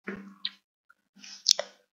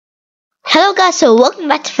Hello guys, so welcome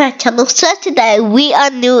back to my channel. So today we are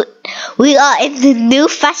in the new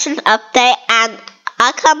fashion update and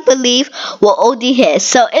I can't believe we're already here.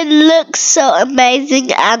 So it looks so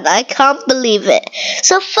amazing and I can't believe it.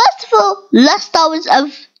 So first of all, let's start with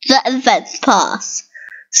the event pass.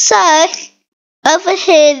 So over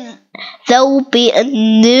here there will be a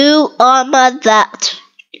new armor that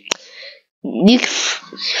you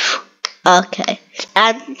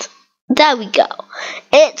and there we go.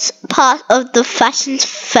 It's part of the fashion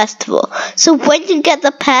festival. So when you get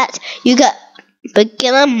the pet, you get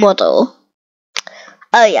beginner model.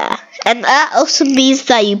 Oh yeah, and that also means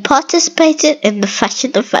that you participated in the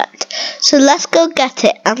fashion event. So let's go get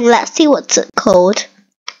it and let's see what's it called.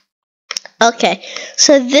 Okay,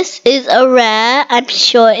 so this is a rare, I'm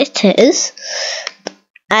sure it is.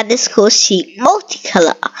 And it's called Sheep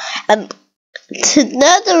Multicolor. To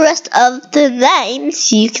know the rest of the names,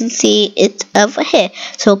 you can see it over here.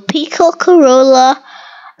 So Peacock Corolla,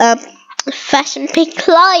 Fashion Pink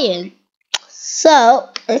Lion. So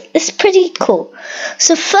it's pretty cool.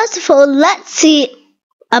 So first of all, let's see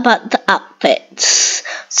about the outfits.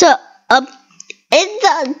 So in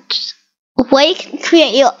the way you can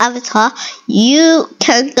create your avatar, you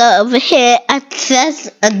can go over here and there's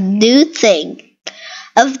a new thing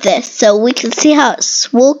of this, so we can see how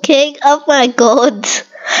it's walking. Oh my god,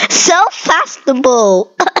 so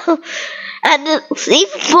fashionable. And it's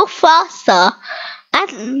even more faster,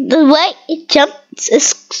 and the way it jumps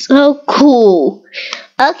is so cool.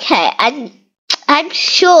 Okay, and I'm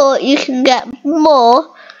sure you can get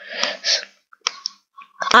more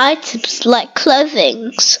items like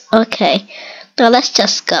clothing. Okay, now let's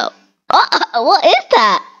just go. Oh, what is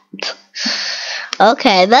that?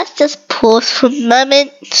 Okay, let's just pause for a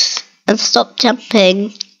moment and stop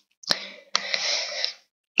jumping.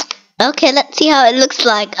 Okay, let's see how it looks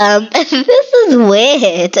like. This is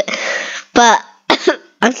weird, but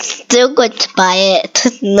I'm still going to buy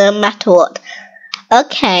it no matter what.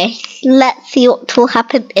 Okay, let's see what will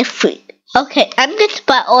happen if we... Okay, I'm going to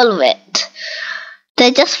buy all of it.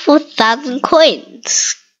 They're just 4,000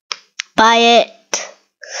 coins. Buy it.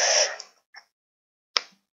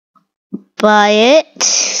 Buy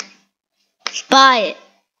it. Buy it.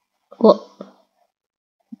 What?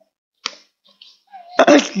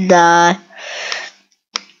 No.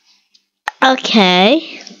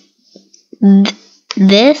 Okay.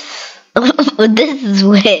 This. This is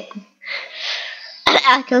weird.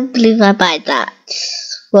 I can't believe I buy that.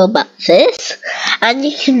 What about this? And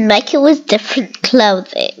you can make it with different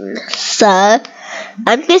clothing. So,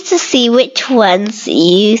 I'm going to see which ones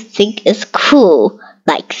you think is cool.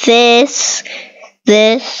 Like this.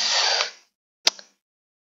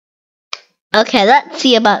 Okay, let's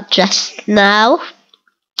see about dress now.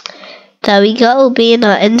 There we go, it'll be in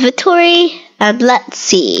our inventory. And let's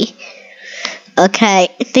see. Okay,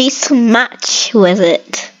 it needs to match with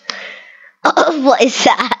it. Oh, what is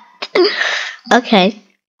that? Okay,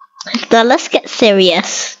 now let's get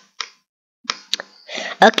serious.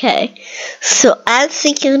 Okay, so I'm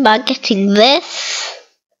thinking about getting this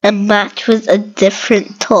and match with a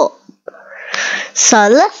different top. So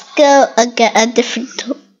let's go and get a different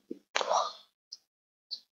top.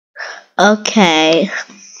 Okay,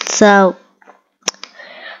 so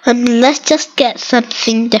let's just get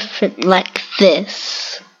something different like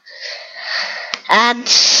this. And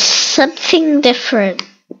something different.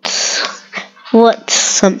 What's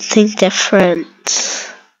something different?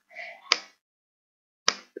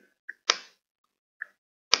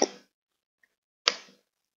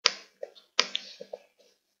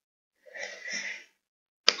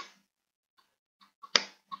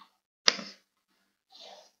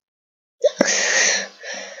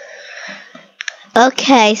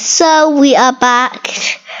 Okay, so we are back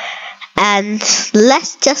and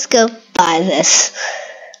let's just go buy this.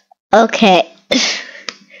 Okay,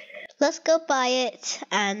 let's go buy it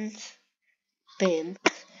and boom.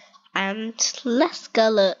 And let's go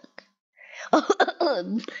look.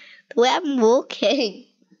 The way I'm walking.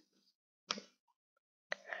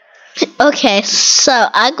 Okay, so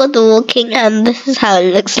I got the walking and this is how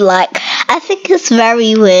it looks like. I think it's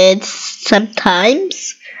very weird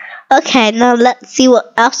sometimes. Okay, now let's see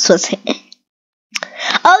what else was here.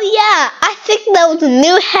 Oh yeah, I think there was a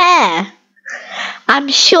new hair. I'm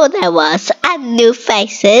sure there was. And new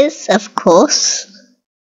faces, of course.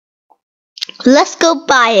 Let's go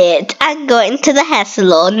buy it and go into the hair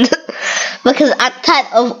salon. Because I'm tired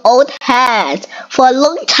of old hairs. For a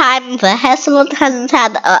long time, the hair salon hasn't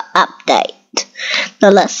had an update.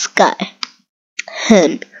 Now let's go.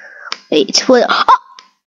 Wait, what?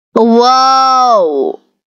 Oh!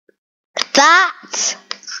 That!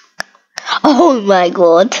 Oh my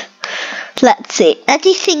god. Let's see.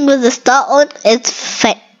 Anything with a star on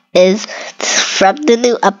is from the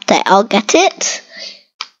new update. I'll get it.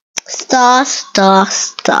 Star, star,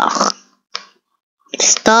 star.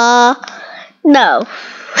 Star. No.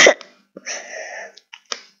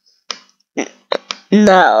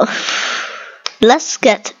 No. Let's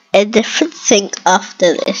get a different thing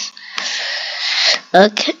after this.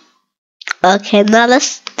 Okay. Okay, now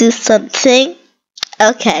let's do something.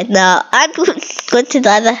 Okay, now I'm going to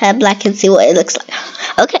dye the hair black and see what it looks like.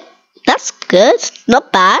 Okay, that's good.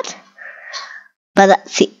 Not bad. But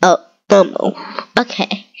let's see. Oh, normal.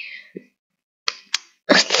 Okay.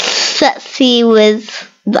 Let's see with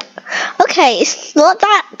that. Okay, it's not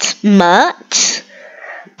that much.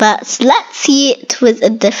 But let's see it with a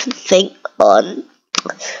different thing on.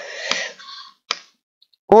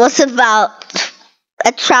 What about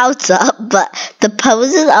a trouser? But the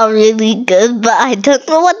poses are really good, but I don't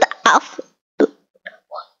know what the outfit.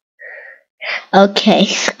 Okay,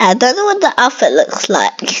 I don't know what the outfit looks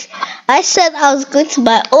like. I said I was going to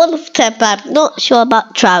buy all of them, but I'm not sure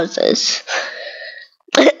about trousers.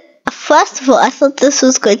 First of all, I thought this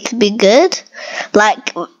was going to be good.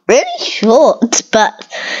 Like, really short, but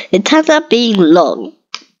it turned out being long.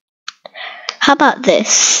 How about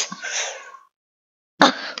this?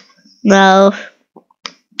 No.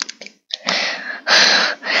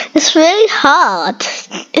 It's really hard.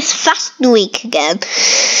 It's Fashion Week again.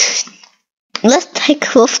 Let's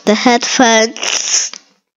take off the headphones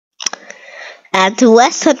and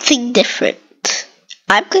wear something different.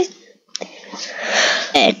 I'm going.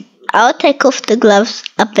 Okay, I'll take off the gloves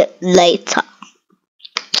a bit later.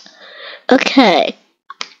 Okay.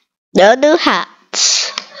 No new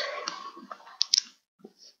hats.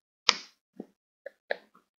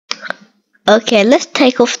 Okay, let's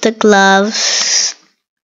take off the gloves.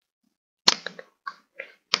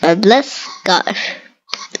 And let's go.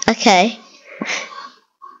 Okay.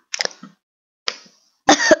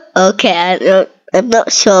 Okay, I'm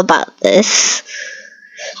not sure about this.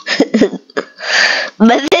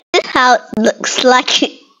 But this is how it looks like.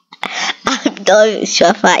 I'm not even sure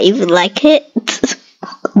if I even like it.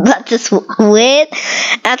 That's just weird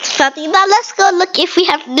and funny. Now let's go look if we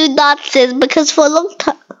have new dances, because for a long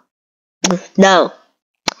time. No.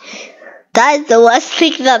 That is the worst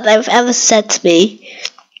thing that they've ever said to me.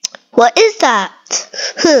 What is that?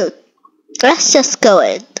 Let's just go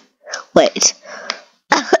in. Wait.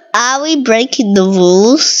 Are we breaking the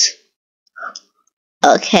rules?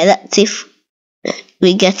 Okay, let's see if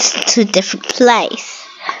we get to a different place.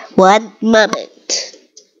 One moment.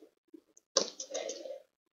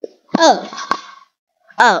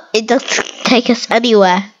 Oh, it doesn't take us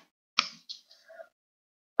anywhere.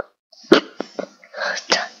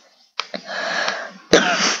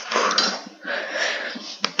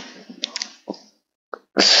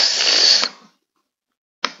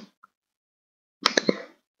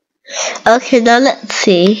 Okay, now let's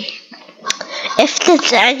see if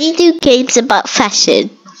there's any new games about fashion.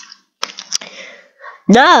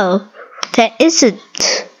 No, there isn't.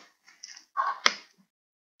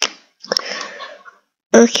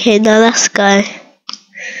 Okay, now let's go.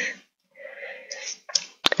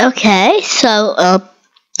 Okay, so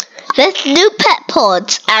there's new pet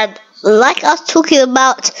pods, and like I was talking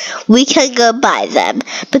about, we can go buy them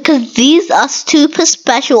because these are super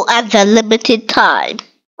special and they're limited time.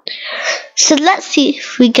 So let's see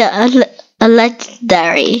if we get a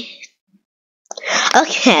legendary.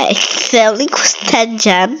 Okay, they only cost 10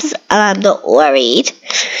 gems, and I'm not worried.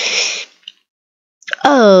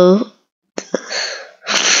 Oh,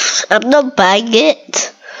 I'm not buying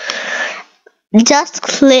it. Just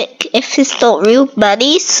click if it's not real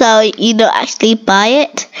money, so you don't actually buy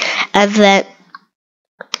it, and then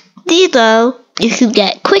you can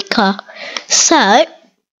get quicker. So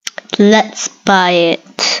let's buy it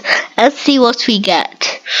and see what we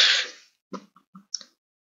get.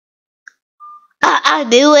 I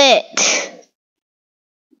knew it,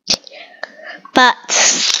 but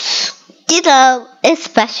it's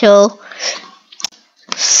special.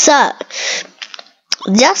 So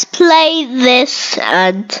just play this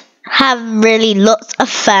and have really lots of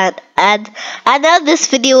fun. And I know this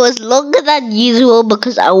video was longer than usual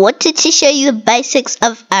because I wanted to show you the basics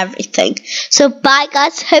of everything. So bye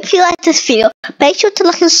guys, hope you liked this video. Make sure to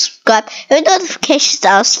like and subscribe, hit notifications.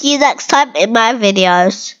 I'll see you next time in my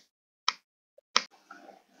videos.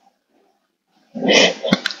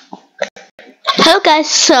 Hello guys,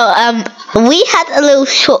 so we had a little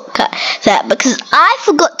shortcut there because I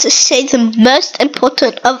forgot to say the most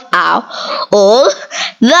important of all,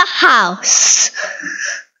 the house.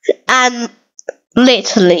 And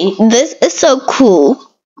literally, this is so cool.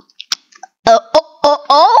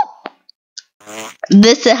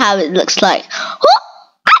 this is how it looks like. Oh,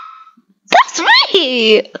 that's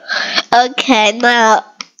me! Okay, now,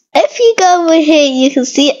 if you go over here, you can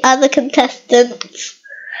see other contestants.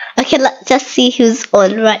 Okay, let's just see who's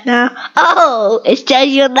on right now. Oh, it's just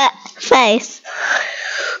your face.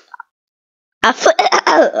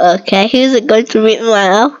 Okay, who's it going to meet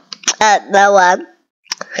now? No one.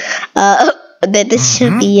 Then this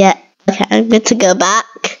should be it. Okay, I'm going to go back.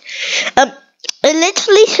 It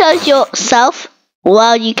literally shows yourself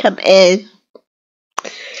while you come in.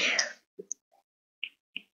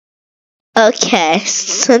 Okay,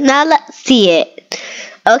 so now let's see it.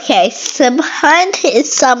 Okay, so behind it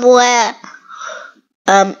is somewhere.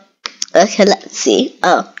 Okay, let's see.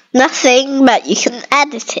 Oh, nothing, but you can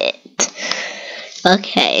edit it.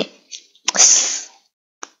 Okay.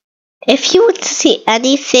 If you want to see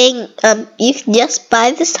anything, you can just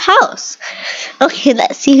buy this house. Okay,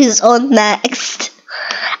 let's see who's on next.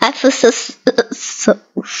 I feel so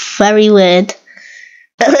very weird.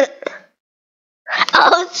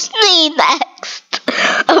 Oh, it's me next.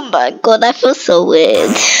 Oh my god, I feel so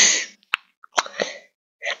weird.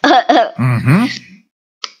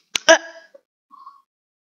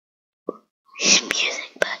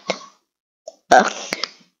 Music, but what?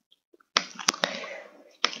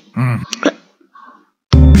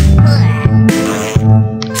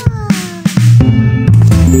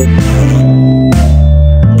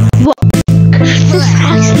 This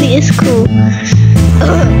actually is cool.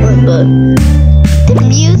 Oh my god. The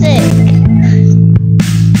music.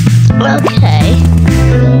 Okay.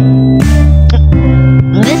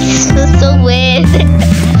 This is so weird.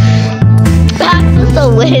 I feel so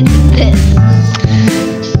weird with this.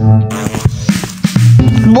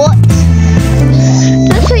 What?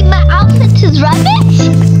 This week my outfit is rubbish?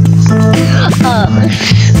 Oh.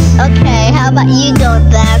 Okay, how about you go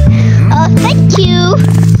then? Oh, thank you.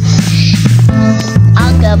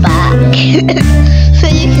 I'll go back. So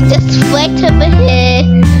you can just wait over here.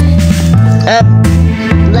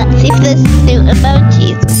 Let's see if there's new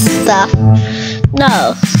emojis and stuff.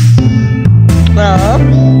 No. No.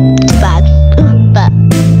 It's bad. But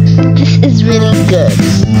this is really good.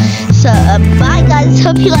 So, bye guys.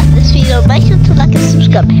 Hope you liked this video. Make sure to like and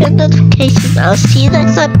subscribe. Hit notifications. I'll see you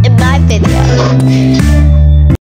next time in my video.